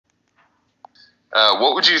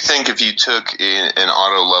What would you think if you took an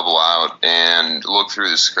auto level out and looked through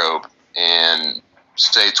the scope and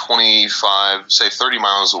say 30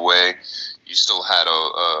 miles away, you still had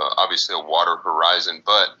obviously a water horizon,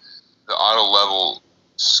 but the auto level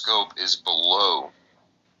scope is below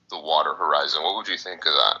the water horizon? What would you think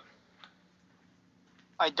of that?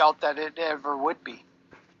 I doubt that it ever would be.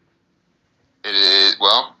 It is,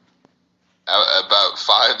 well, about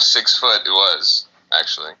 5-6 foot it was,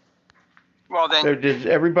 actually. Well, then, So does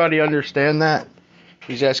everybody understand that?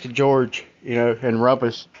 He's asking George, and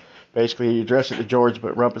Rumpus. Basically, he addressed it to George,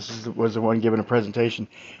 but Rumpus was the one giving a presentation.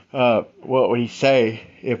 What would he say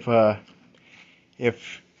if the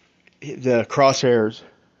crosshairs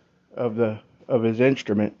of his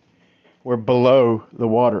instrument were below the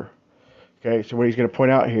water? Okay, so what he's going to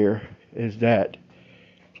point out here is that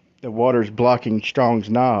the water's blocking Strong's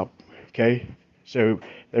knob. Okay, so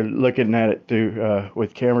they're looking at it through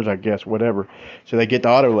with cameras, I guess, whatever. So they get the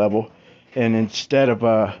auto level, and instead of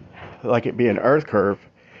like it being earth curve,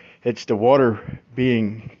 it's the water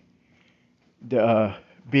being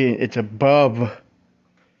it's above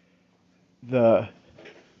the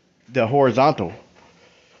horizontal.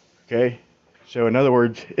 Okay, so in other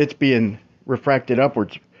words, it's being refracted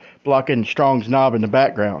upwards, blocking Strong's knob in the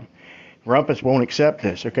background. Rumpus won't accept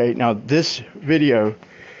this. Okay, now this video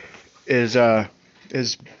is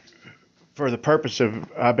for the purpose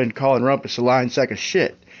of, I've been calling Rumpus a lying sack of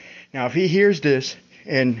shit. Now, if he hears this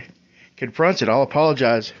and confronts it, I'll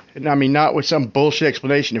apologize. And I mean, not with some bullshit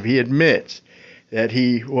explanation. If he admits that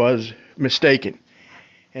he was mistaken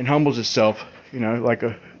and humbles himself, like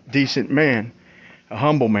a decent man, a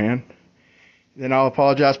humble man, then I'll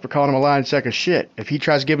apologize for calling him a lying sack of shit. If he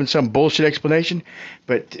tries giving some bullshit explanation,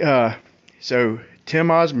 but so Tim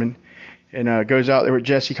Osmond and goes out there with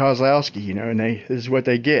Jesse Kozlowski, and this is what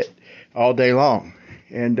they get all day long.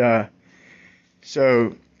 And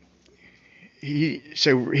so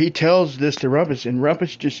he tells this to Rumpus, and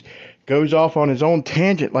Rumpus just goes off on his own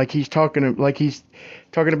tangent, like he's talking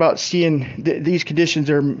about seeing these conditions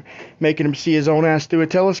are making him see his own ass through a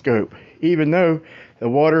telescope, even though the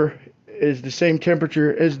water is the same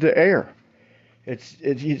temperature as the air. It's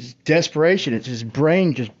his desperation. It's his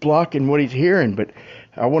brain just blocking what he's hearing. But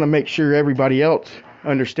I want to make sure everybody else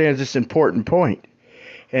understands this important point.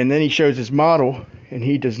 And then he shows his model, and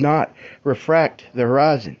he does not refract the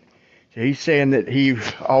horizon. So he's saying that he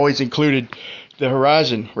always included the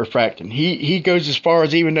horizon refracting. He goes as far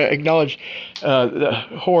as even to acknowledge the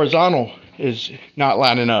horizontal is not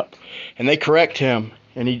lining up. And they correct him,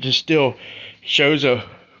 and he just still shows a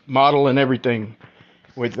model and everything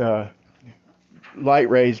with light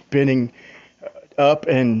rays bending up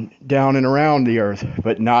and down and around the earth,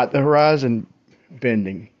 but not the horizon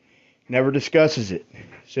bending. Never discusses it.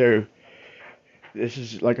 So this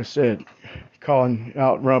is, like I said, calling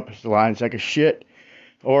out Rumpus, the lying sack of shit,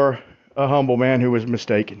 or a humble man who was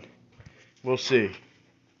mistaken. We'll see.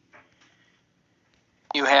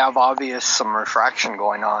 you have obvious some refraction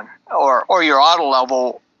going on, or your auto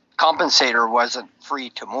level compensator wasn't free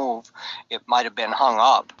to move. It might have been hung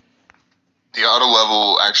up. The auto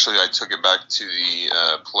level, actually, I took it back to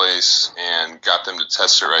the place and got them to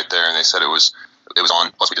test it right there, and they said it was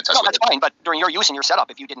on. Plus, we did test it. No, that's fine. But during your use and your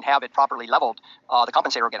setup, if you didn't have it properly leveled, the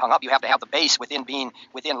compensator will get hung up. You have to have the base within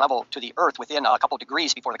level to the earth within a couple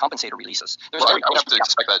degrees before the compensator releases. Well, I would have to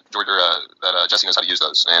expect that George that Jesse knows how to use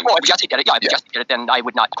those. And if Jesse did it, if Jesse did it, then I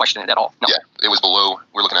would not question it at all. No. Yeah, it was below.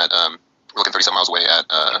 We're looking 37 miles away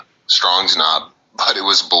at Strong's Knob, but it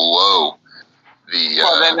was below the.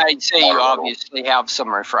 Well, then I'd say you obviously have some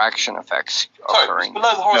refraction effects occurring. Below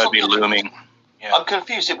the horizontal. That'd be looming. Yeah. I'm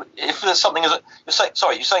confused. If there's something, you're saying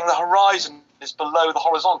the horizon is below the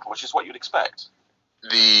horizontal, which is what you'd expect.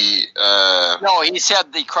 No, he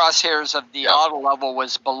said the crosshairs of the auto level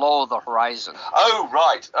was below the horizon. Oh,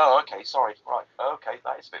 right. Oh, okay. Sorry. Right. Okay,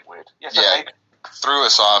 that is a bit weird. Yes. Yeah, okay. Threw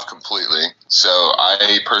us off completely. So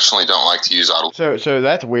I personally don't like to use auto. So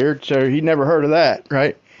that's weird. So he never heard of that,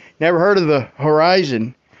 right? Never heard of the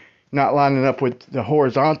horizon not lining up with the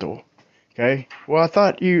horizontal. Okay. Well, I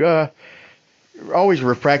thought you always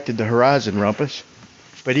refracted the horizon, Rumpus.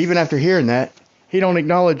 But even after hearing that, he don't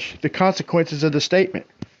acknowledge the consequences of the statement.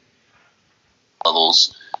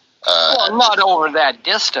 Levels. Well, not over that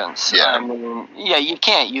distance. Yeah. I mean, you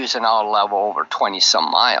can't use an auto level over 20-some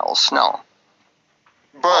miles. No.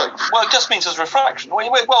 But well, it just means there's refraction. Well,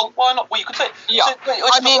 why not? Well, you could say. Yeah.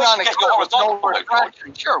 I mean, on a curve with no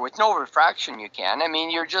refraction. Sure, with no refraction you can. I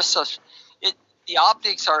mean, you're just the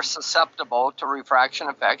optics are susceptible to refraction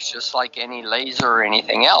effects just like any laser or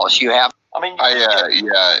anything else. You have I mean,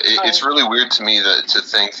 it's really weird to me to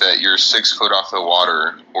think that you're 6 foot off the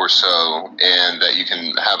water or so, and that you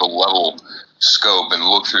can have a level scope and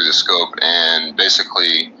look through the scope, and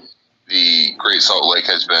basically the Great Salt Lake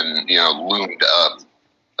has been, loomed up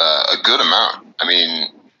a good amount. I mean,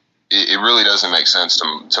 it really doesn't make sense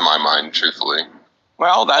to my mind, truthfully.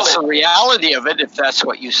 Well, that's the reality of it if that's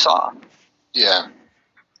what you saw. Yeah.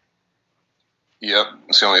 Yep.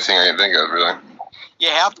 It's the only thing I can think of, really. You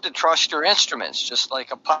have to trust your instruments, just like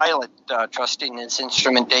a pilot trusting his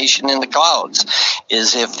instrumentation in the clouds.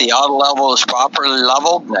 Is if the auto level is properly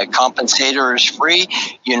leveled and the compensator is free,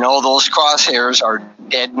 those crosshairs are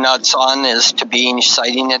dead nuts on as to being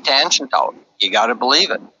sighting a tangent out. You got to believe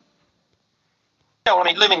it. Yeah, well, I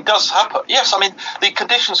mean, looming does happen. Yes, I mean, the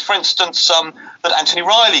conditions, for instance, that Anthony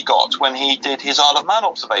Riley got when he did his Isle of Man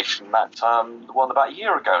observation, the one about a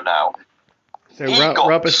year ago now. So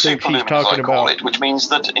Rumpus thinks he's talking about, which means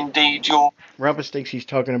that indeed Rumpus thinks he's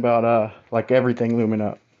talking about like everything looming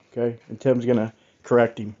up. Okay, and Tim's gonna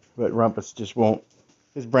correct him, but Rumpus just won't.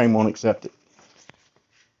 His brain won't accept it.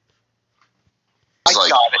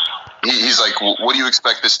 He's like, what do you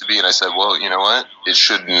expect this to be? And I said, well, you know what? It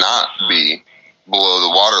should not be below the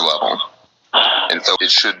water level, and so it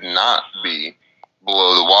should not be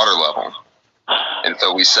below the water level. And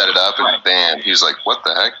so we set it up, and bam, he was like, what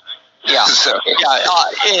the heck? Yeah,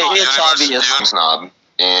 it's obvious. Snob,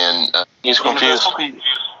 and he's confused.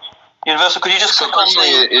 Universal, could you just click on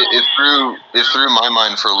it threw my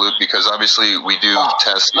mind for a loop, because obviously we do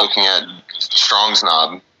tests looking at Strong's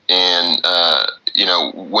knob, and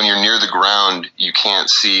when you're near the ground, you can't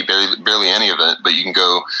see barely any of it, but you can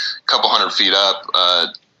go a couple hundred feet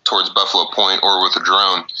up towards Buffalo Point or with a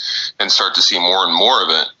drone and start to see more and more of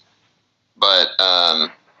it. But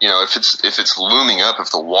if it's looming up, if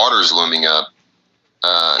the water's looming up,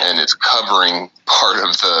 and it's covering part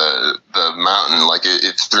of the mountain, like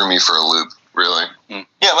it threw me for a loop, really.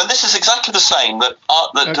 Yeah, well, this is exactly the same that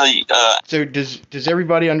So does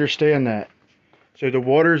everybody understand that? So the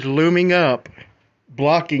water's looming up,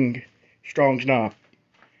 blocking Strong's knob.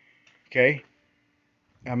 Okay?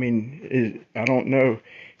 I mean, I don't know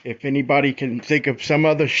if anybody can think of some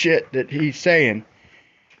other shit that he's saying.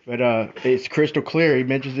 But it's crystal clear. He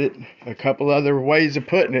mentions it a couple other ways of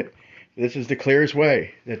putting it. This is the clearest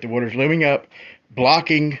way, that the water's looming up,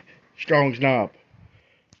 blocking Strong's knob.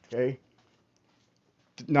 Okay?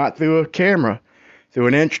 Not through a camera, through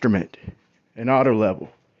an instrument, an auto level.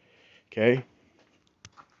 Okay?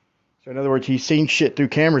 So in other words, he's seen shit through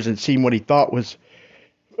cameras and seen what he thought was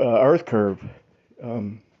earth curve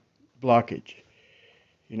blockage.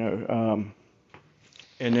 And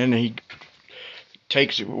then he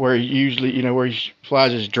takes it where he usually, where he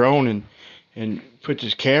flies his drone and puts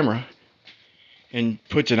his camera and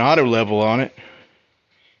puts an auto level on it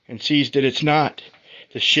and sees that it's not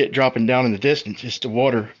the shit dropping down in the distance, it's the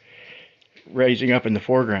water raising up in the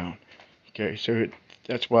foreground. Okay, so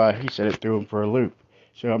that's why he said it threw him for a loop.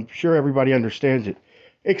 So I'm sure everybody understands it,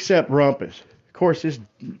 except Rumpus. Of course, this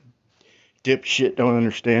dipshit don't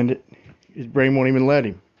understand it. His brain won't even let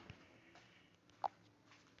him.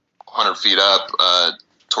 100 feet up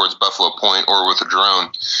towards Buffalo Point or with a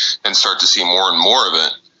drone and start to see more and more of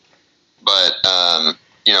it. But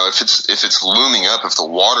if it's looming up, if the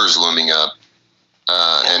water's looming up,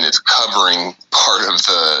 and it's covering part of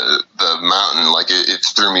the mountain, like it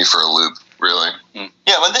threw me for a loop, really.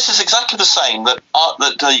 Yeah, well, this is exactly the same that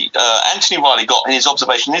Anthony Riley got in his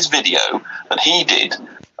observation, his video that he did.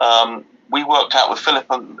 We worked out with Philip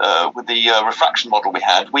and with the refraction model we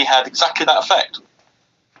had exactly that effect.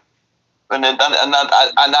 And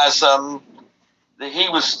as he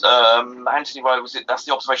was, Anthony Riley that's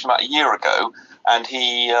the observation about a year ago, and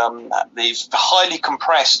the highly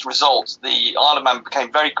compressed results, the Isle of Man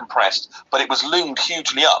became very compressed, but it was loomed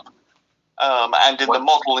hugely up. And in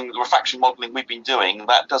the refraction modeling we've been doing,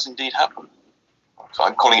 that does indeed happen. So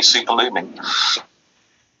I'm calling it super looming.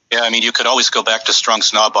 Yeah, I mean, you could always go back to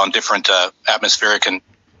Strong's knob on different atmospheric and.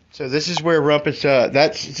 So this is where Rumpus,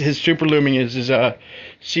 that's his super looming is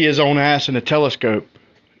see his own ass in a telescope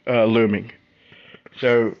looming.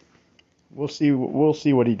 So we'll see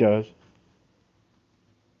what he does.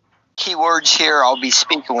 Keywords here. I'll be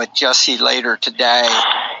speaking with Jesse later today,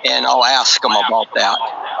 and I'll ask him about that.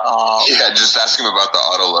 Just ask him about the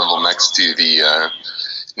auto level next to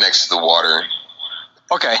the water.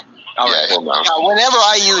 Okay. All right. Now, whenever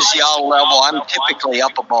I use the auto level, I'm typically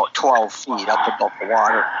up about 12 feet up above the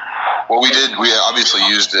water. Well, we obviously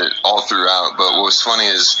used it all throughout, but what was funny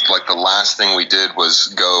is, like, the last thing we did was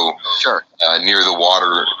go near the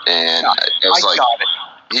water, and it was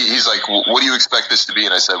he's like, what do you expect this to be?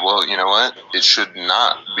 And I said, well, you know what? It should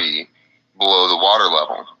not be below the water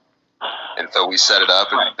level. And so we set it up,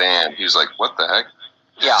 and bam, he was like, "What the heck?"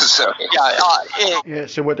 Yeah. So, Yeah,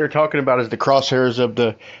 so what they're talking about is the crosshairs of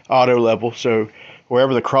the auto level. So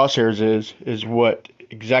wherever the crosshairs is what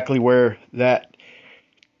exactly where that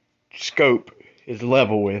scope is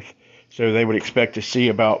level with. So they would expect to see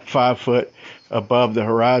about 5 foot above the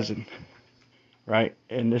horizon, right?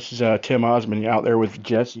 And this is Tim Osmond out there with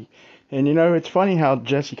Jesse. And you know, it's funny how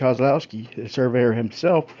Jesse Kozlowski, the surveyor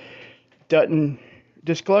himself, doesn't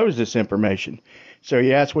disclose this information. So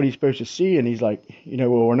he asks what he's supposed to see, and he's like, you know,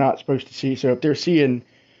 well, we're not supposed to see. So if they're seeing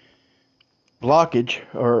blockage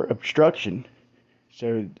or obstruction,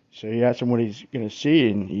 so he asks him what he's going to see,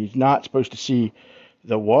 and he's not supposed to see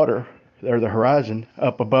the water or the horizon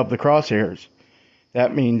up above the crosshairs.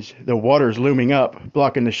 That means the water's looming up,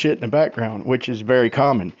 blocking the shit in the background, which is very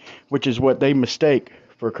common, which is what they mistake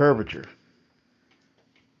for curvature.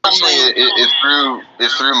 Actually, it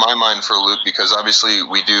threw my mind for a loop because obviously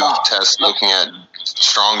we do tests looking at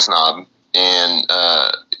Strong's knob, and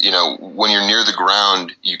you know, when you're near the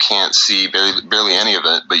ground, you can't see barely any of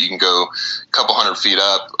it, but you can go a couple hundred feet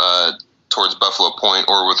up towards Buffalo Point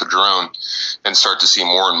or with a drone and start to see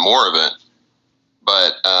more and more of it.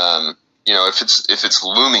 But you know, if it's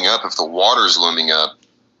looming up, if the water's looming up,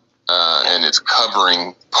 and it's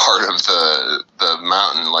covering part of the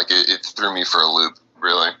mountain, like it threw me for a loop.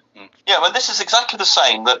 Really? Yeah, well, this is exactly the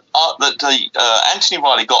same that Anthony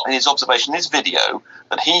Riley got in his observation, his video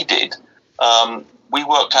that he did. We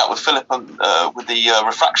worked out with Philip with the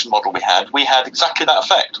refraction model we had. We had exactly that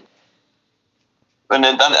effect. And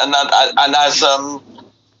as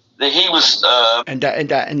he was and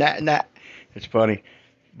that. It's funny,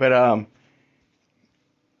 but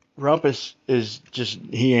Rumpus is just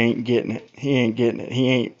he ain't getting it. He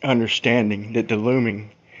ain't understanding that the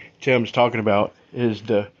looming Tim's talking about is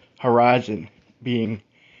the horizon being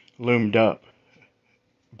loomed up,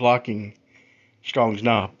 blocking Strong's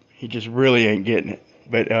knob. He just really ain't getting it.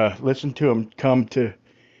 But listen to him come to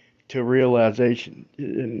realization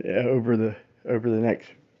over the next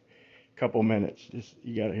couple minutes. Just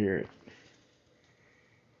you gotta hear it.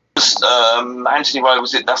 Anthony Riley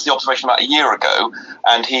that's the observation about a year ago,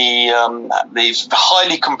 and these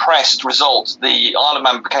highly compressed results. The Isle of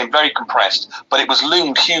Man became very compressed, but it was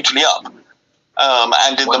loomed hugely up.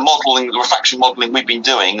 And in the modeling, the refraction modeling we've been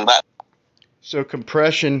doing, that. So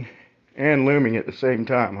compression and looming at the same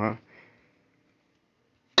time, huh?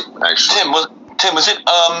 Actually, Tim, was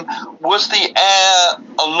the air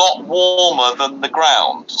a lot warmer than the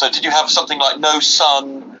ground? So did you have something like no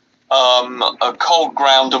sun, a cold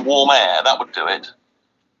ground, and warm air? That would do it.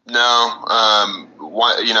 No,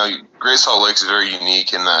 you know, Great Salt Lake is very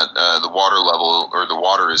unique in that the water level or the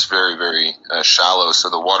water is very, very shallow. So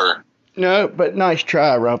the water. No, but nice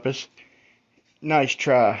try, Rumpus. Nice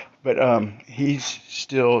try, but he's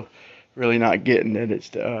still really not getting it. It's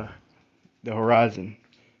the horizon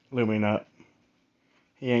looming up.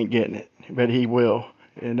 He ain't getting it, but he will.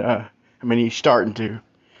 And I mean, he's starting to.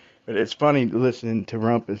 But it's funny listening to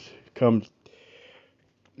Rumpus come,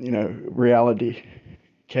 you know, reality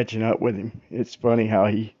catching up with him. It's funny how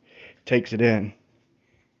he takes it in.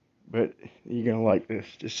 But you're gonna like this.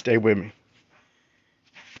 Just stay with me.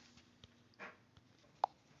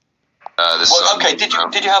 Well, okay. Did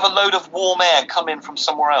you have a load of warm air come in from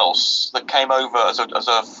somewhere else that came over as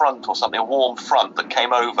a front or something, a warm front that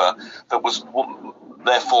came over that was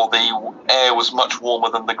therefore the air was much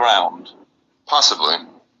warmer than the ground? Possibly.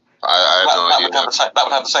 I have no idea. That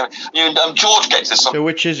would have the same. George gets this. So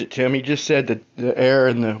which is it, Tim? He just said that the air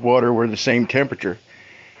and the water were the same temperature,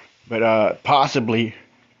 but possibly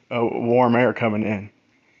warm air coming in.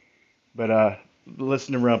 But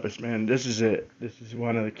listen to Rumpus, man. This is it. This is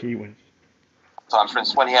one of the key ones. For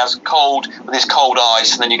instance, when he has cold with his cold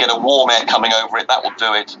ice, and then you get a warm air coming over it, that will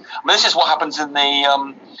do it. I mean, this is what happens in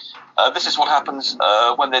the. This is what happens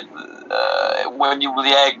when you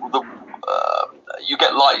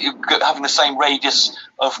get having the same radius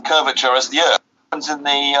of curvature as the Earth. Happens in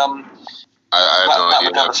the.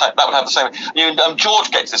 That would have the same.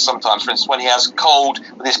 George gets this sometimes. For instance, when he has cold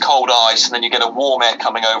with his cold ice, and then you get a warm air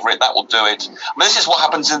coming over it, that will do it. I mean, this is what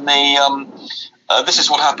happens in the. This is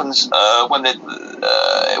what happens when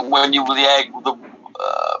you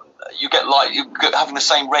get having the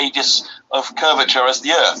same radius of curvature as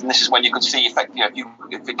the Earth, and this is when you can see if it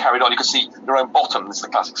carried on, you can see your own bottom. This is the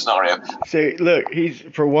classic scenario. So look, he's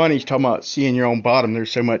talking about seeing your own bottom.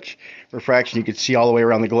 There's so much refraction you could see all the way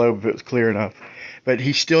around the globe if it was clear enough. But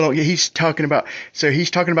he's talking about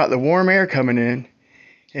the warm air coming in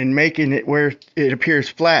and making it where it appears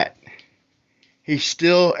flat. He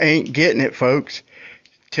still ain't getting it, folks.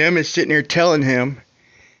 Tim is sitting here telling him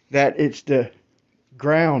that it's the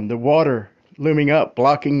ground, the water looming up,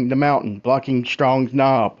 blocking the mountain, blocking Strong's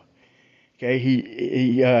Knob. Okay,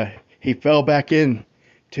 he fell back in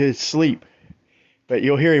to his sleep, but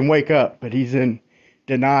you'll hear him wake up, but he's in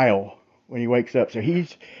denial when he wakes up. So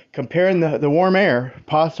he's comparing the warm air,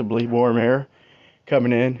 possibly warm air,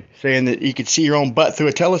 coming in, saying that you could see your own butt through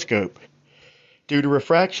a telescope due to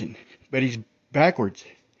refraction, but he's backwards.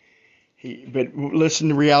 But listen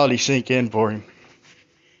to reality sink in for him.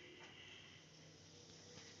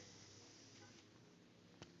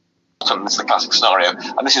 This is the classic scenario,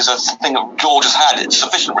 and this is a thing that George has had. It's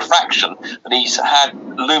sufficient refraction that he's had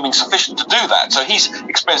looming sufficient to do that. So he's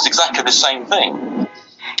experienced exactly the same thing.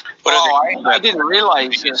 I didn't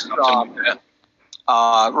realize this,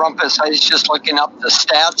 Rumpus. I was just looking up the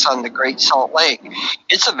stats on the Great Salt Lake.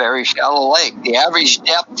 It's a very shallow lake. The average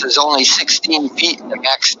depth is only 16 feet. The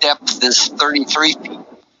max depth is 33 feet.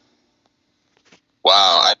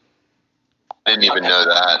 Wow, I didn't even know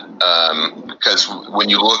that, because when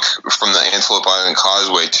you look from the Antelope Island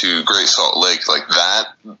Causeway to Great Salt Lake, like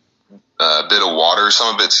that bit of water,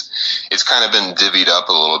 some of it's kind of been divvied up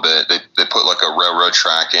a little bit. They put like a railroad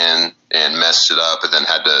track in and messed it up, and then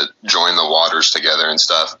had to join the waters together and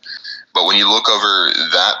stuff. But when you look over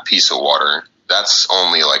that piece of water, that's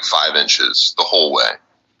only like 5 inches the whole way.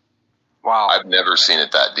 Wow. I've never seen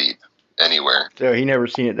it that deep anywhere. So he never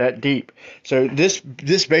seen it that deep. So this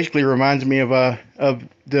basically reminds me of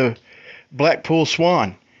the Blackpool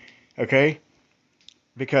Swan, okay?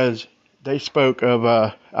 Because they spoke of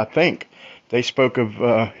I think they spoke of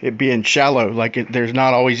it being shallow, like there's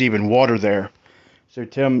not always even water there. So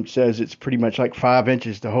Tim says it's pretty much like 5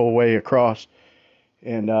 inches the whole way across,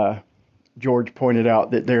 and George pointed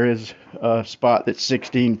out that there is a spot that's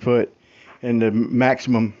 16 foot and the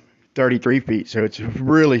maximum 33 feet, so it's a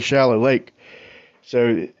really shallow lake.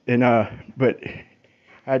 So, and but I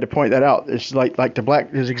had to point that out. It's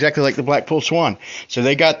it's exactly like the Blackpool Swan. So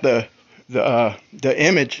they got the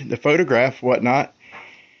image, the photograph, whatnot,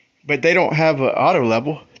 but they don't have an auto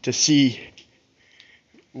level to see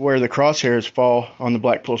where the crosshairs fall on the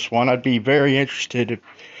Blackpool Swan. I'd be very interested if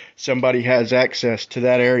somebody has access to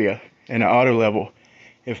that area and an auto level.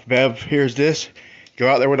 If Bev hears this, go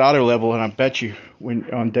out there with auto level, and I bet you when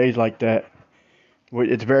on days like that,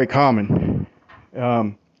 it's very common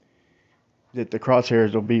that the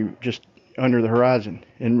crosshairs will be just under the horizon,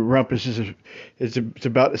 and Rumpus is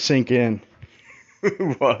about to sink in.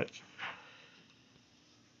 What?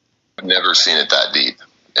 I've never seen it that deep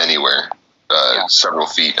anywhere. Several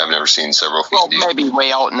feet. I've never seen several feet deep. Maybe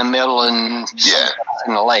way out in the middle and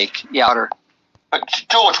in the lake. Yeah. But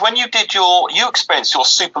George, when you did you experienced your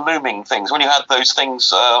super looming things, when you had those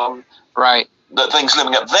things, right? The things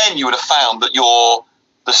looming up, then you would have found that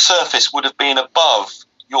the surface would have been above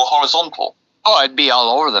your horizontal. Oh, it'd be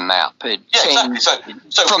all over the map. Exactly.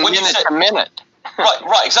 So from minute to minute.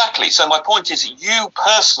 Right, exactly. So my point is, you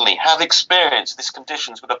personally have experienced these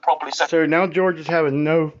conditions with a properly set. So now George is having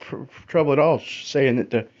no trouble at all saying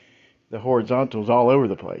that the horizontal is all over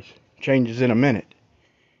the place, changes in a minute.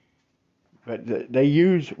 But they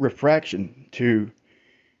use refraction to.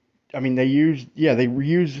 I mean, they use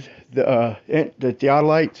the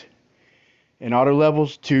theodolites and auto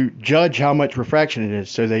levels to judge how much refraction it is.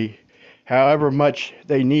 So however much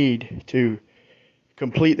they need to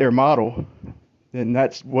complete their model, then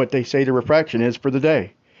that's what they say the refraction is for the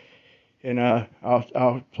day. And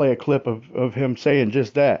I'll play a clip of him saying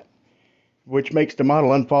just that, which makes the model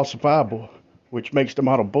unfalsifiable, which makes the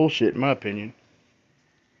model bullshit, in my opinion.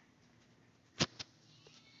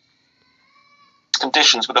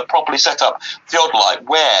 Conditions with a properly set up theodolite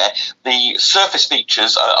where the surface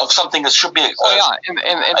features of something that should be is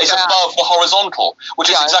above the horizontal, which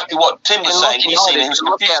is exactly what Tim was saying. He was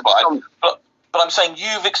confused by it. But I'm saying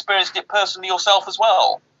you've experienced it personally yourself as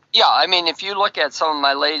well. Yeah, I mean, if you look at some of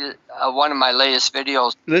my one of my latest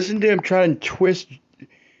videos. Listen to him try and twist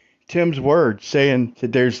Tim's words, saying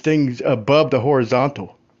that there's things above the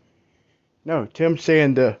horizontal. No, Tim's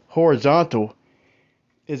saying the horizontal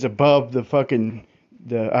is above the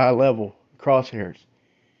eye level crosshairs.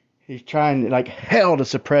 He's trying like hell to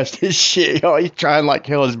suppress his shit. He's trying like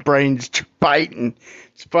hell. His brain's fighting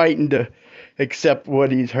to accept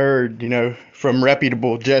what he's heard, from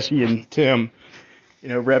reputable Jesse and Tim,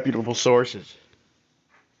 reputable sources.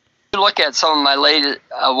 You look at some of my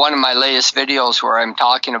one of my latest videos where I'm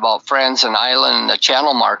talking about Franzen Island and the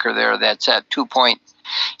channel marker there that's at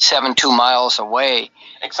 2.72 miles away.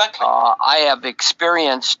 Exactly. I have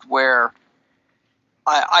experienced where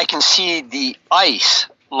I can see the ice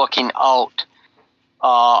looking out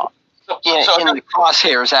in the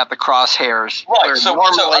crosshairs, at the crosshairs. Right. Where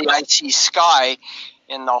normally I see sky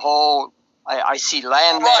in the whole. I see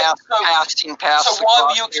landmass passing past. So why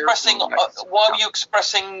were you expressing? Why were you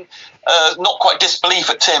expressing not quite disbelief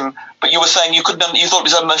at Tim, but you were saying you couldn't. You thought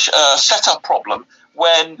it was a setup problem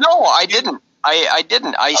when. No, I didn't. I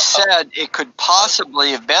didn't. I said it could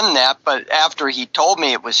possibly have been that, but after he told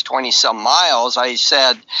me it was 20-some miles, I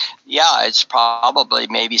said, yeah, it's probably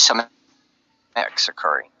maybe some X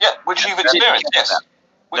occurring. Yeah, which you've experienced, yes.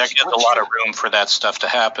 That gives a lot of room for that stuff to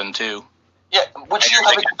happen, too. Yeah, which you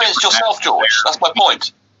have experienced yourself, George. That's my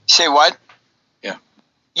point. Say what? Yeah.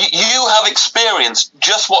 You have experienced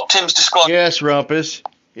just what Tim's described. Yes, Rumpus.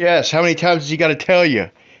 Yes, how many times has he got to tell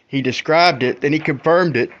you? He described it, then he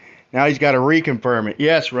confirmed it. Now he's got to reconfirm it.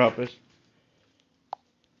 Yes, Rumpus.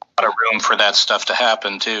 A lot of room for that stuff to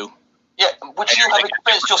happen, too. Yeah, which you have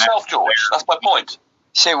experienced yourself, George. That's my point.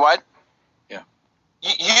 Say what?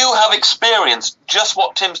 You have experienced just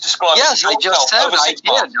what Tim's described. Yes, I just said I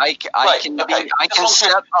did. I can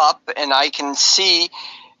set up and I can see,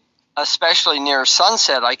 especially near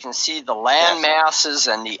sunset, I can see the land masses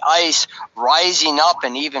and the ice rising up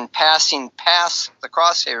and even passing past the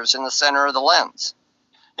crosshairs in the center of the lens.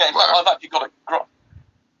 Yeah, in fact, I've actually got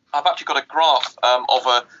a graph of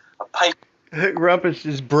a paper.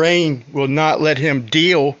 Rumpus's brain will not let him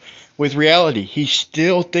deal with reality. He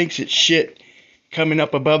still thinks it's shit coming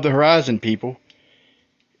up above the horizon, people.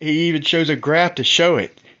 He even shows a graph to show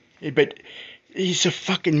it. But he's a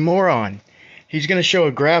fucking moron. He's going to show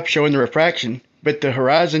a graph showing the refraction, but the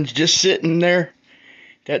horizon's just sitting there.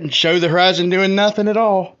 Doesn't show the horizon doing nothing at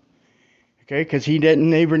all. Okay, because he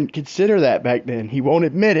didn't even consider that back then. He won't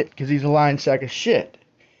admit it because he's a lying sack of shit.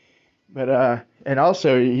 But, and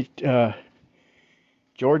also,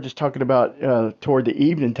 George is talking about toward the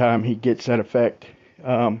evening time he gets that effect.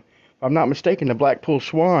 If I'm not mistaken, the Blackpool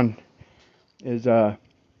Swan is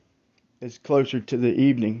closer to the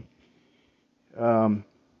evening.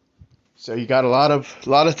 So you got a lot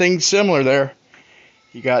of things similar there.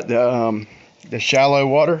 You got the shallow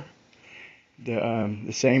water,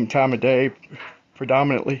 the same time of day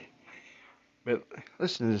predominantly. But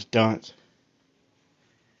listen to this dunce.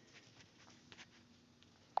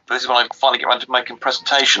 This is when I finally get around to making a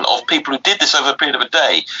presentation of people who did this over a period of a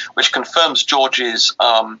day, which confirms George's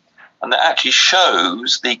and that actually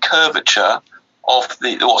shows the curvature of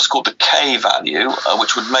what's called the K value,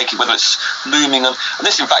 which would make it whether it's looming. And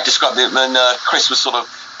this, in fact, described it when Chris was sort of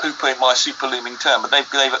poo-pooing my super looming term, but they've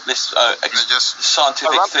this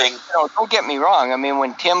scientific thing. Don't get me wrong. I mean,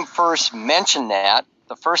 when Tim first mentioned that,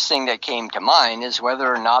 the first thing that came to mind is whether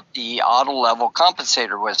or not the auto level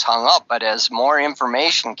compensator was hung up. But as more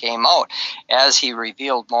information came out, as he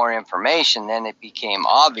revealed more information, then it became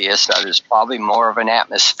obvious that it's probably more of an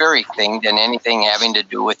atmospheric thing than anything having to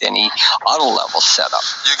do with any auto level setup.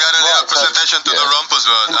 You got a presentation to the Rumpus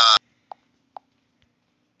world.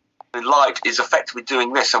 The light is effectively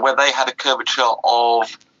doing this. So where they had a curvature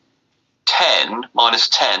of 10, minus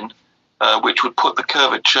 10, which would put the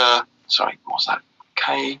curvature, sorry, what's that?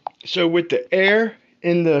 K. So with the air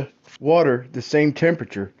in the water the same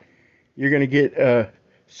temperature, you're going to get a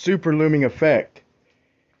super looming effect.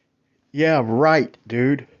 Yeah, right,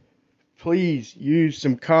 dude. Please use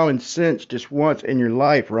some common sense just once in your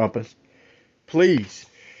life, Rumpus. Please.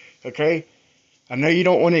 Okay? I know you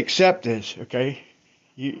don't want to accept this, okay?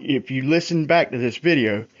 If you listen back to this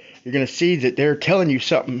video, you're going to see that they're telling you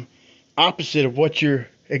something opposite of what you're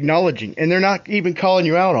acknowledging. And they're not even calling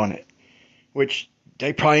you out on it, which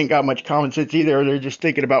they probably ain't got much common sense either, or they're just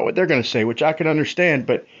thinking about what they're going to say, which I can understand,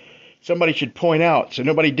 but somebody should point out. So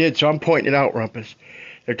nobody did, so I'm pointing it out, Rumpus.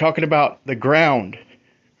 They're talking about the ground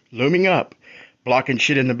looming up, blocking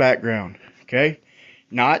shit in the background, okay?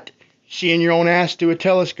 Not seeing your own ass through a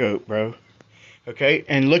telescope, bro, okay?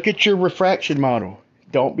 And look at your refraction model.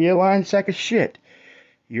 Don't be a lying sack of shit.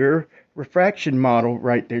 Your refraction model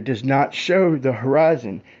right there does not show the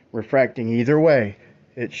horizon refracting either way.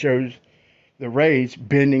 It shows the rays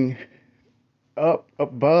bending up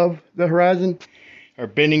above the horizon or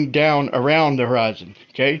bending down around the horizon,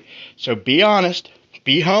 okay? So be honest,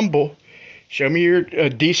 be humble, show me you're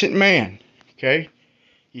a decent man, okay?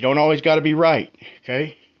 You don't always got to be right,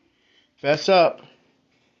 okay? Fess up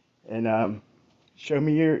and show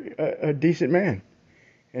me you're a decent man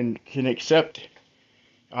and can accept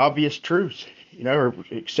obvious truths, you know, or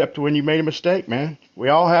accept when you made a mistake, man. We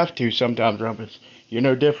all have to sometimes, Rumpus. You're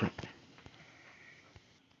no different.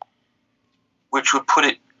 Which would put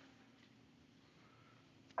it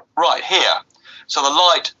right here. So the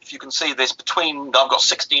light, if you can see this, between, I've got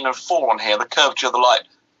 16 and 4 on here, the curvature of the light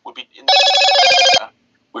would be in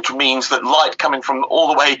which means that light coming from all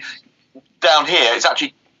the way down here is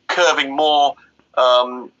actually curving more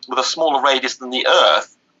with a smaller radius than the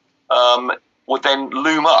Earth would then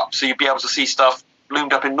loom up. So you'd be able to see stuff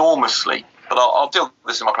loomed up enormously. But I'll deal with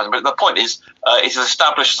this in my presentation. But the point is, it's an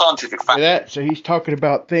established scientific fact. So he's talking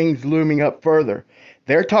about things looming up further.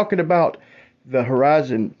 They're talking about the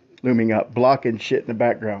horizon looming up, blocking shit in the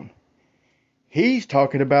background. He's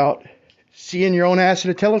talking about seeing your own ass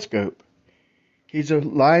in a telescope. He's a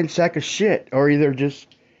lying sack of shit, or either just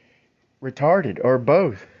retarded, or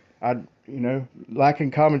both.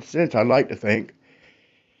 Lacking common sense, I'd like to think.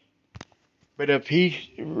 But if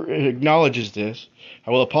he acknowledges this,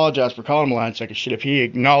 I will apologize for calling him a lying sack of shit if he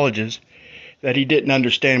acknowledges that he didn't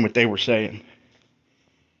understand what they were saying,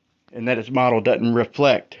 and that his model doesn't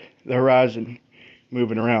reflect the horizon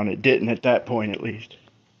moving around. It didn't at that point, at least.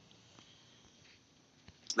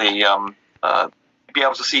 Be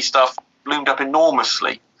able to see stuff loomed up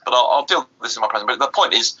enormously. But I'll deal with this in my presentation. But the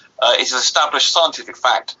point is, it's an established scientific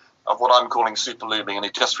fact of what I'm calling superlooming, and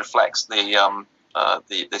it just reflects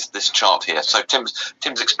this chart here. So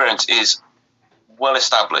Tim's experience is well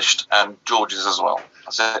established, and George's as well.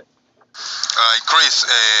 That's it. Chris,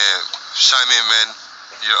 chime in, man.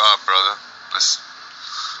 You're up, brother.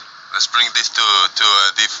 Let's bring this to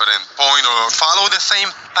a different point, or follow the same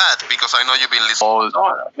path, because I know you've been listening.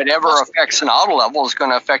 Whatever affects an auto level is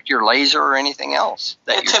going to affect your laser or anything else.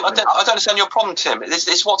 Tim, I don't understand your problem, Tim.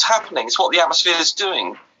 It's what's happening. It's what the atmosphere is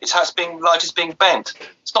doing. It's how light is being bent.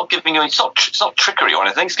 It's not giving you. It's not trickery or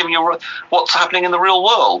anything. It's giving you what's happening in the real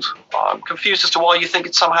world. I'm confused as to why you think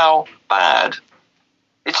it's somehow bad.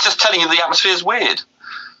 It's just telling you the atmosphere is weird.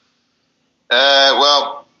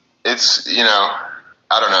 Well, it's,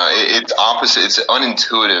 I don't know. It's opposite. It's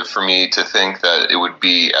unintuitive for me to think that it would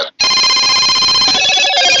be at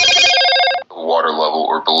the water level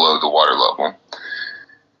or below the water level.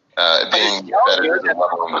 Being better than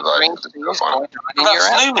leveling with ice.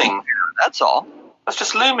 That's looming. That's all. That's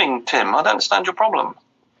just looming, Tim. I don't understand your problem.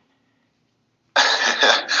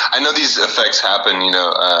 I know these effects happen,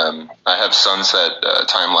 I have sunset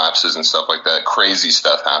time lapses and stuff like that. Crazy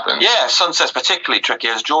stuff happens. Yeah, sunset's particularly tricky,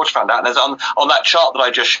 as George found out. And there's on that chart that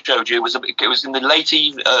I just showed you, it was in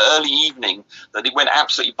the early evening that it went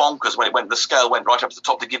absolutely bonkers when the scale went right up to the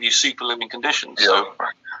top to give you super looming conditions. So,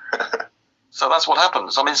 so that's what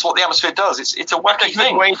happens. I mean, it's what the atmosphere does. It's a wacky thing. A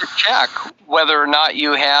good way to check whether or not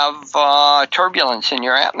you have turbulence in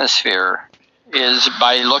your atmosphere is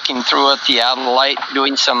by looking through a theodolite light,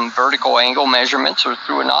 doing some vertical angle measurements, or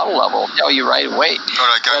through an auto level. It'll tell you right away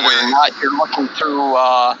whether or not you're looking through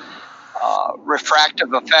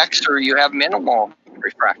refractive effects or you have minimal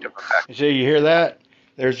refractive effects. So you hear that?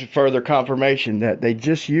 There's further confirmation that they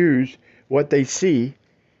just use what they see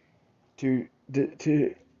to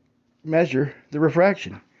measure the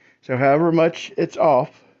refraction. So however much it's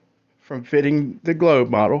off from fitting the globe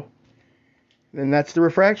model, then that's the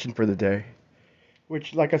refraction for the day.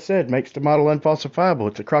 Which, like I said, makes the model unfalsifiable.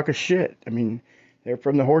 It's a crock of shit. I mean, they're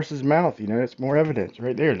from the horse's mouth, it's more evidence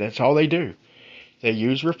right there. That's all they do. They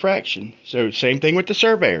use refraction. So same thing with the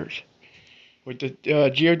surveyors, with the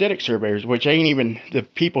geodetic surveyors, which ain't even the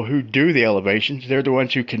people who do the elevations. They're the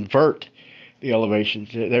ones who convert the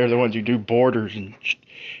elevations. They're the ones who do borders and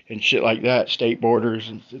shit like that, state borders.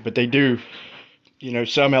 But they do,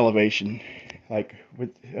 some elevation, like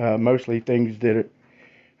with mostly things that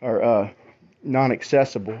are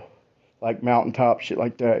non-accessible, like mountaintop shit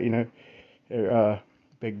like that,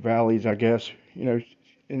 big valleys, I guess,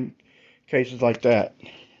 in cases like that.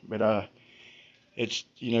 But it's,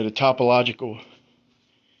 the topological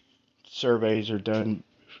surveys are done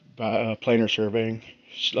by planar surveying,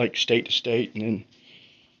 like state to state, and then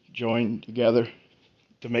joined together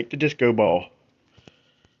to make the disco ball.